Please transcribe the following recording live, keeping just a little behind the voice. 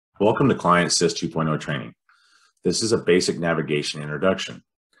Welcome to Client SIS 2.0 training. This is a basic navigation introduction.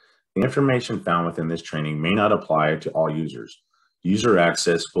 The information found within this training may not apply to all users. User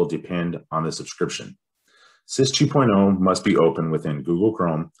access will depend on the subscription. SIS 2.0 must be open within Google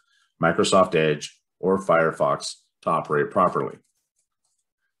Chrome, Microsoft Edge, or Firefox to operate properly.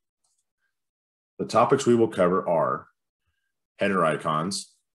 The topics we will cover are header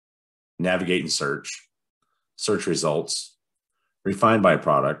icons, navigate and search results, refine by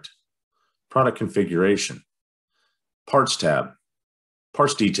product configuration, parts tab,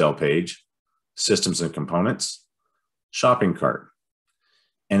 parts detail page, systems and components, shopping cart,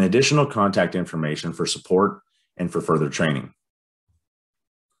 and additional contact information for support and for further training.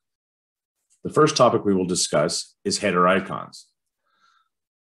 The first topic we will discuss is header icons.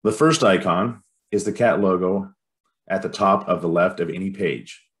 The first icon is the cat logo at the top of the left of any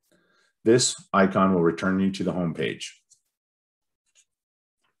page. This icon will return you to the home page.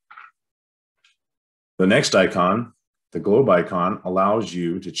 The next icon, the globe icon, allows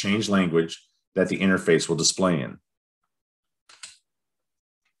you to change language that the interface will display in.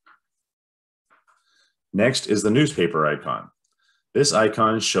 Next is the newspaper icon. This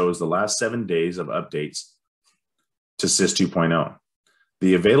icon shows the last 7 days of updates to SIS 2.0.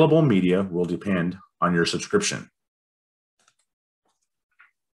 The available media will depend on your subscription.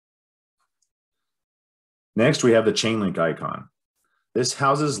 Next, we have the chain link icon. This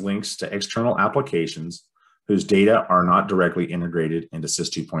houses links to external applications whose data are not directly integrated into SIS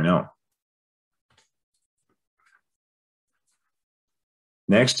 2.0.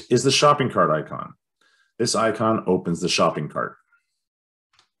 Next is the shopping cart icon. This icon opens the shopping cart.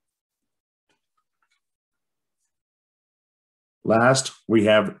 Last, we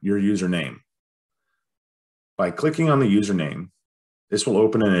have your username. By clicking on the username, this will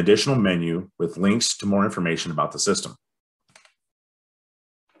open an additional menu with links to more information about the system.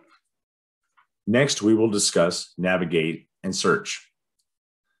 Next, we will discuss navigate and search.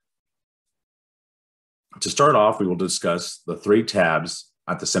 To start off, we will discuss the 3 tabs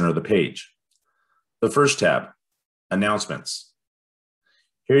at the center of the page. The first tab, announcements.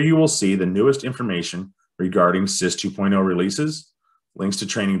 Here you will see the newest information regarding SIS 2.0 releases, links to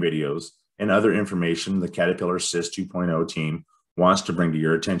training videos, and other information the Caterpillar SIS 2.0 team wants to bring to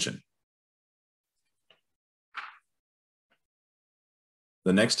your attention.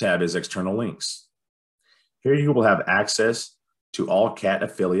 The next tab is external links. Here you will have access to all CAT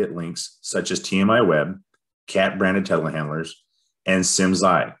affiliate links such as TMI Web, CAT branded telehandlers, and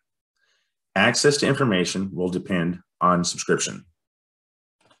SIMS-I. Access to information will depend on subscription.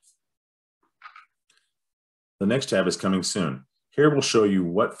 The next tab is coming soon. Here we'll show you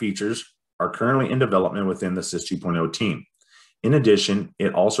what features are currently in development within the SIS 2.0 team. In addition,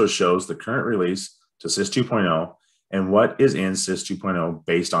 it also shows the current release to SIS 2.0 and what is in SIS 2.0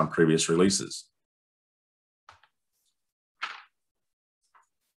 based on previous releases.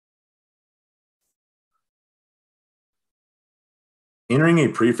 Entering a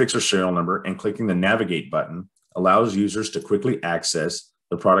prefix or serial number and clicking the navigate button allows users to quickly access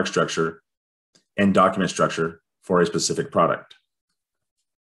the product structure and document structure for a specific product.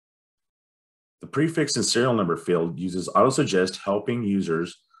 The prefix and serial number field uses autosuggest, helping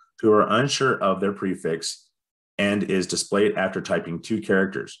users who are unsure of their prefix and is displayed after typing 2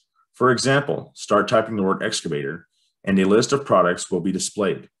 characters. For example, start typing the word excavator and a list of products will be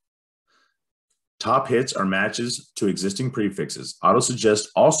displayed. Top hits are matches to existing prefixes. Autosuggest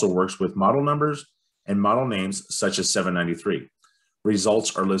also works with model numbers and model names such as 793.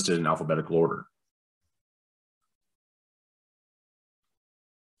 Results are listed in alphabetical order.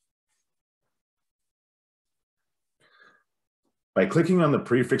 By clicking on the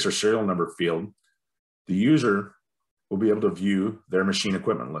prefix or serial number field, the user will be able to view their machine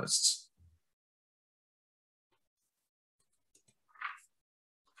equipment lists.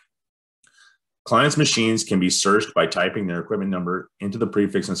 Clients' machines can be searched by typing their equipment number into the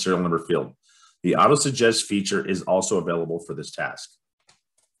prefix and serial number field. The autosuggest feature is also available for this task.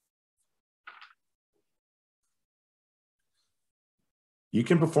 You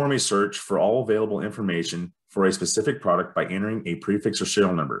can perform a search for all available information for a specific product by entering a prefix or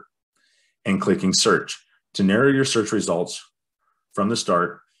serial number and clicking search. To narrow your search results from the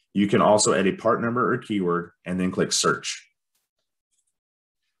start, you can also add a part number or keyword and then click search.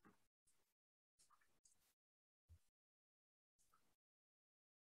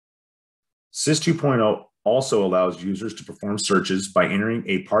 SIS 2.0 also allows users to perform searches by entering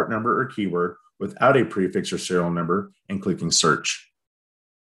a part number or keyword without a prefix or serial number and clicking search.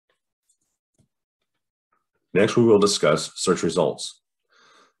 Next, we will discuss search results.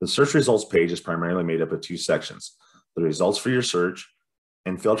 The search results page is primarily made up of 2 sections: the results for your search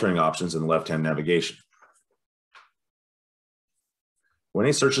and filtering options in the left-hand navigation. When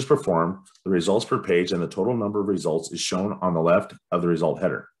a search is performed, the results per page and the total number of results is shown on the left of the result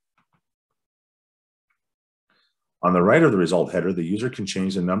header. On the right of the result header, the user can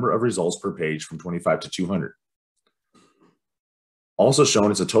change the number of results per page from 25 to 200. Also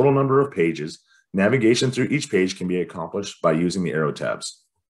shown is the total number of pages. Navigation through each page can be accomplished by using the arrow tabs.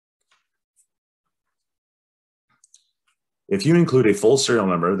 If you include a full serial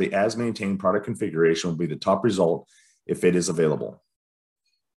number, the as maintained product configuration will be the top result if it is available.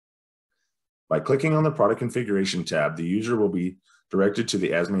 By clicking on the product configuration tab, the user will be directed to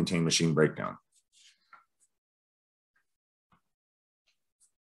the as maintained machine breakdown.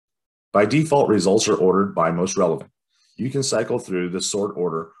 By default, results are ordered by most relevant. You can cycle through the sort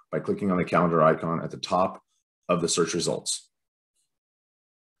order by clicking on the calendar icon at the top of the search results.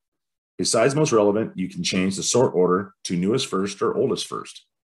 Besides most relevant, you can change the sort order to newest first or oldest first.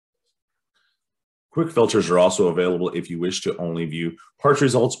 Quick filters are also available if you wish to only view parts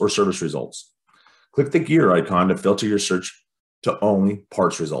results or service results. Click the gear icon to filter your search to only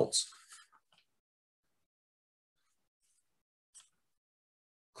parts results.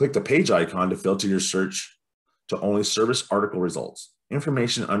 Click the page icon to filter your search to only service article results.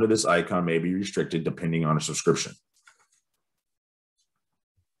 Information under this icon may be restricted depending on a subscription.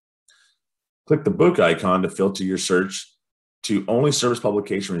 Click the book icon to filter your search to only service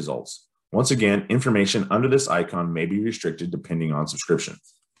publication results. Once again, information under this icon may be restricted depending on subscription.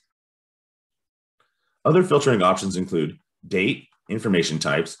 Other filtering options include date, information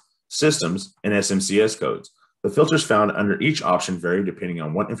types, systems, and SMCS codes. The filters found under each option vary depending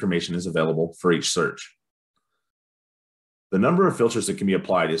on what information is available for each search. The number of filters that can be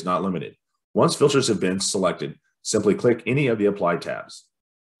applied is not limited. Once filters have been selected, simply click any of the Apply tabs.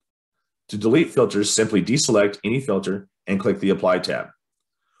 To delete filters, simply deselect any filter and click the Apply tab,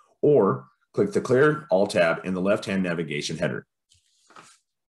 or click the Clear All tab in the left-hand navigation header.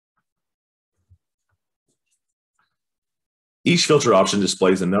 Each filter option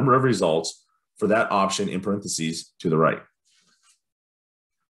displays the number of results for that option in parentheses to the right.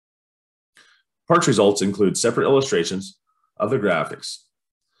 Parts results include separate illustrations of the graphics.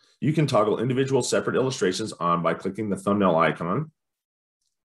 You can toggle individual separate illustrations on by clicking the thumbnail icon,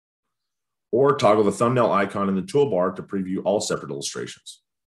 or toggle the thumbnail icon in the toolbar to preview all separate illustrations.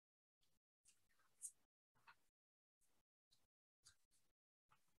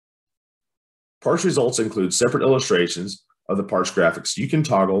 Parts results include separate illustrations of the parts graphics. You can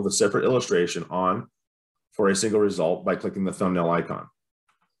toggle the separate illustration on for a single result by clicking the thumbnail icon.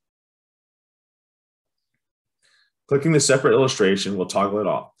 Clicking the separate illustration will toggle it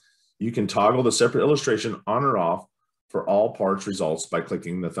off. You can toggle the separate illustration on or off for all parts results by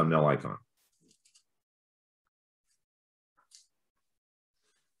clicking the thumbnail icon.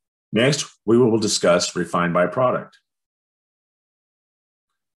 Next, we will discuss Refine by Product.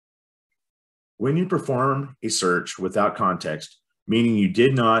 When you perform a search without context, meaning you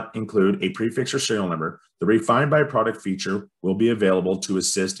did not include a prefix or serial number, the Refine by Product feature will be available to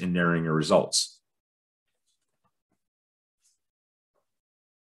assist in narrowing your results.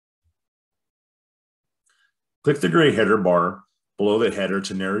 Click the gray header bar below the header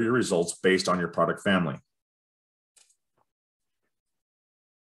to narrow your results based on your product family.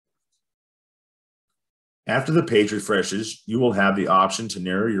 After the page refreshes, you will have the option to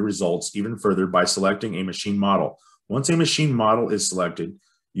narrow your results even further by selecting a machine model. Once a machine model is selected,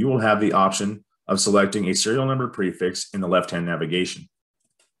 you will have the option of selecting a serial number prefix in the left-hand navigation.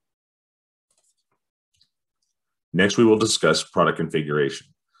 Next, we will discuss product configuration.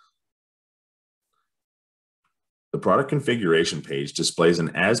 The product configuration page displays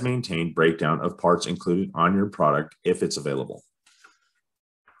an as-maintained breakdown of parts included on your product if it's available.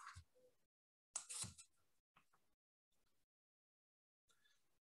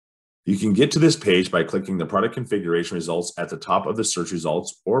 You can get to this page by clicking the product configuration results at the top of the search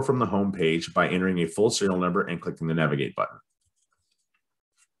results or from the home page by entering a full serial number and clicking the navigate button.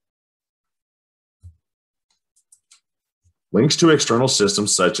 Links to external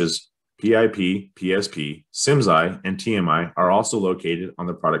systems such as PIP, PSP, SIMSI, and TMI are also located on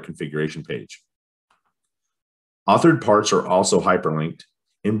the product configuration page. Authored parts are also hyperlinked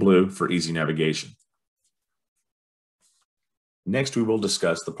in blue for easy navigation. Next, we will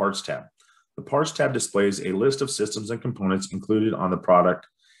discuss the Parts tab. The Parts tab displays a list of systems and components included on the product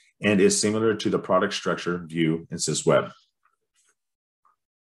and is similar to the product structure view in SIS Web.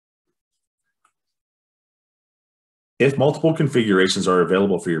 If multiple configurations are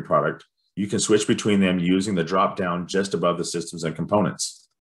available for your product, you can switch between them using the drop-down just above the systems and components.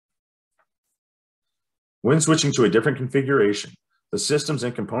 When switching to a different configuration, the systems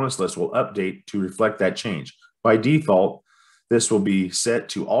and components list will update to reflect that change. By default, this will be set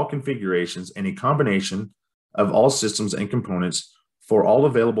to all configurations, and a combination of all systems and components for all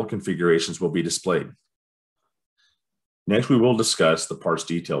available configurations will be displayed. Next, we will discuss the parts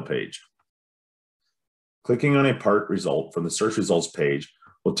detail page. Clicking on a part result from the search results page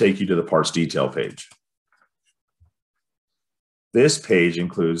will take you to the parts detail page. This page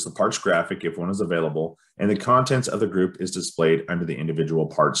includes the parts graphic if one is available, and the contents of the group is displayed under the individual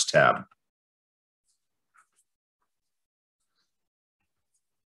parts tab.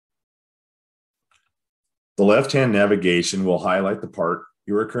 The left-hand navigation will highlight the part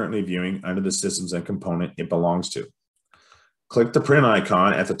you are currently viewing under the systems and component it belongs to. Click the print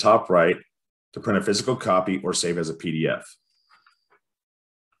icon at the top right to print a physical copy or save as a PDF.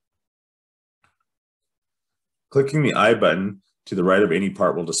 Clicking the I button to the right of any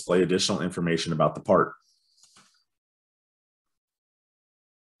part will display additional information about the part.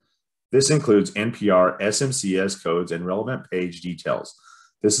 This includes NPR, SMCS codes, and relevant page details.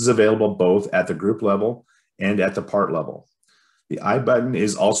 This is available both at the group level and at the part level. The I button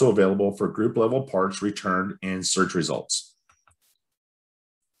is also available for group level parts returned in search results.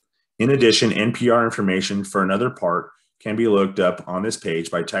 In addition, NPR information for another part can be looked up on this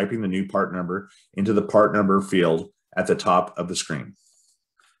page by typing the new part number into the part number field at the top of the screen.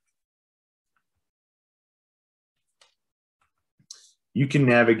 You can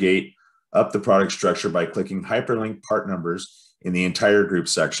navigate up the product structure by clicking hyperlink part numbers in the entire group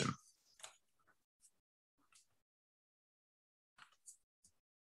section.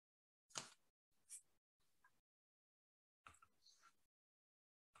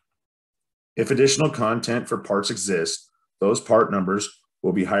 If additional content for parts exists, those part numbers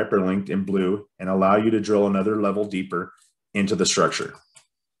will be hyperlinked in blue and allow you to drill another level deeper into the structure.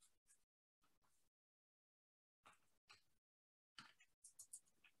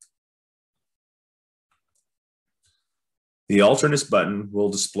 The alternates button will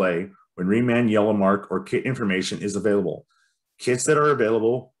display when reman yellow mark or kit information is available. Kits that are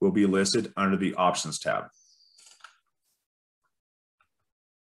available will be listed under the Options tab.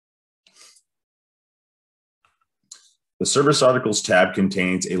 The Service Articles tab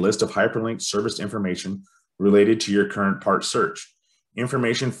contains a list of hyperlinked service information related to your current part search.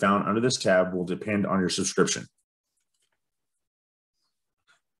 Information found under this tab will depend on your subscription.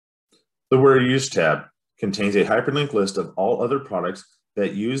 The Where Used tab contains a hyperlinked list of all other products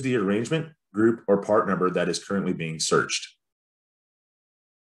that use the arrangement, group, or part number that is currently being searched.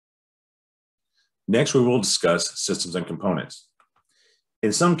 Next, we will discuss systems and components.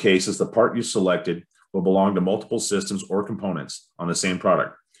 In some cases, the part you selected will belong to multiple systems or components on the same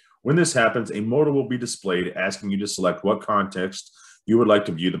product. When this happens, a modal will be displayed asking you to select what context you would like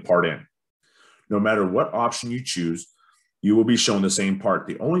to view the part in. No matter what option you choose, you will be shown the same part.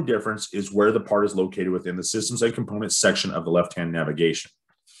 The only difference is where the part is located within the Systems and Components section of the left-hand navigation.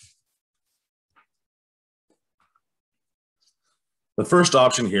 The first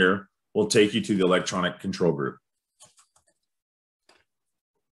option here will take you to the electronic control group.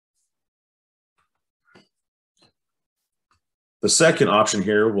 The second option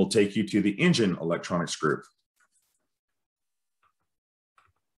here will take you to the engine electronics group.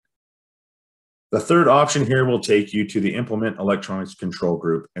 The third option here will take you to the implement electronics control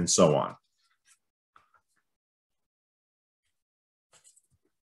group, and so on.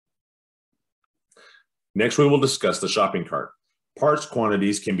 Next, we will discuss the shopping cart. Parts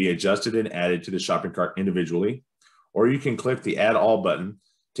quantities can be adjusted and added to the shopping cart individually, or you can click the Add All button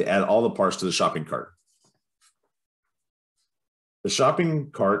to add all the parts to the shopping cart. The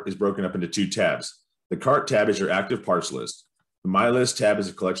shopping cart is broken up into two tabs. The Cart tab is your active parts list. The My List tab is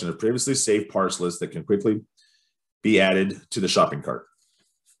a collection of previously saved parts lists that can quickly be added to the shopping cart.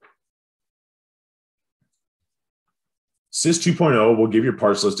 SIS 2.0 will give your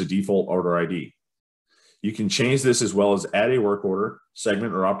parts list a default order ID. You can change this as well as add a work order,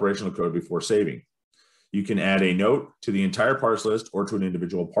 segment, or operational code before saving. You can add a note to the entire parts list or to an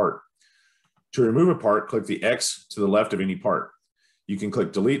individual part. To remove a part, click the X to the left of any part. You can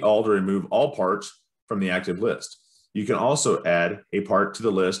click Delete All to remove all parts from the active list. You can also add a part to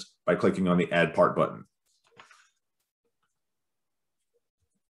the list by clicking on the Add Part button.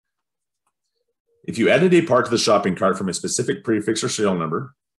 If you added a part to the shopping cart from a specific prefix or serial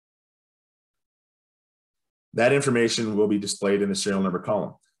number, that information will be displayed in the serial number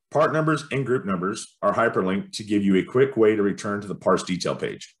column. Part numbers and group numbers are hyperlinked to give you a quick way to return to the parts detail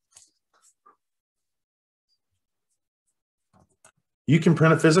page. You can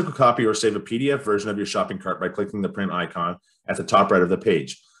print a physical copy or save a PDF version of your shopping cart by clicking the print icon at the top right of the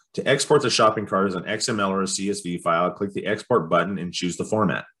page. To export the shopping cart as an XML or a CSV file, click the Export button and choose the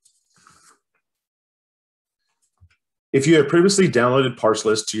format. If you have previously downloaded parts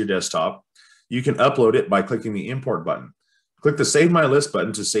list to your desktop, you can upload it by clicking the Import button. Click the Save My List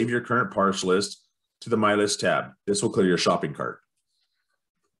button to save your current parts list to the My List tab. This will clear your shopping cart.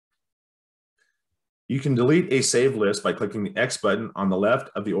 You can delete a saved list by clicking the X button on the left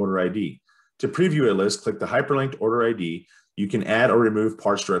of the order ID. To preview a list, click the hyperlinked order ID. You can add or remove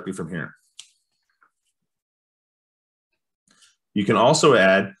parts directly from here. You can also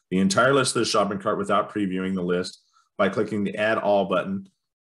add the entire list to the shopping cart without previewing the list by clicking the Add All button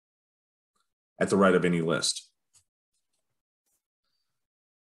at the right of any list.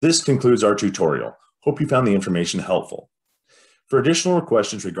 This concludes our tutorial. Hope you found the information helpful. For additional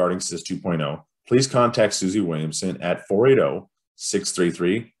questions regarding SIS 2.0, please contact Susie Williamson at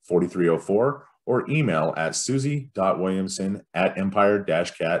 480-633-4304 or email at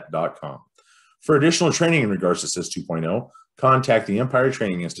susie.williamson@empire-cat.com. For additional training in regards to SIS 2.0, contact the Empire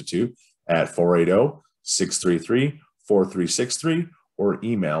Training Institute at 480-633-4363 or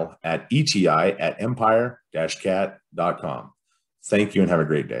email at eti@empire-cat.com. Thank you and have a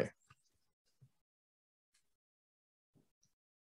great day.